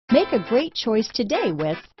Make a great choice today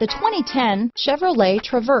with the 2010 Chevrolet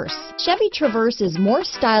Traverse. Chevy Traverse is more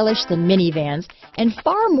stylish than minivans and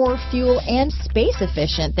far more fuel and space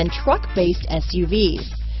efficient than truck-based SUVs.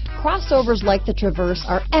 Crossovers like the Traverse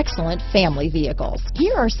are excellent family vehicles.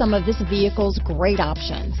 Here are some of this vehicle's great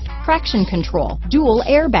options: traction control, dual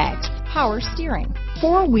airbags, power steering,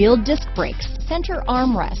 four-wheel disc brakes, center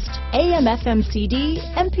armrest, AM/FM CD,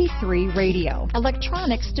 MP3 radio,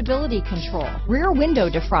 electronic stability control, rear window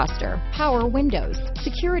defroster, power windows,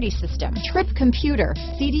 security system, trip computer,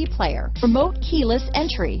 CD player, remote keyless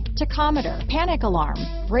entry, tachometer, panic alarm,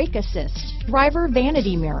 brake assist, driver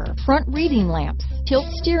vanity mirror, front reading lamps, tilt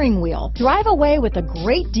steering wheel. Drive away with a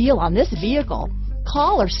great deal on this vehicle.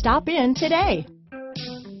 Call or stop in today.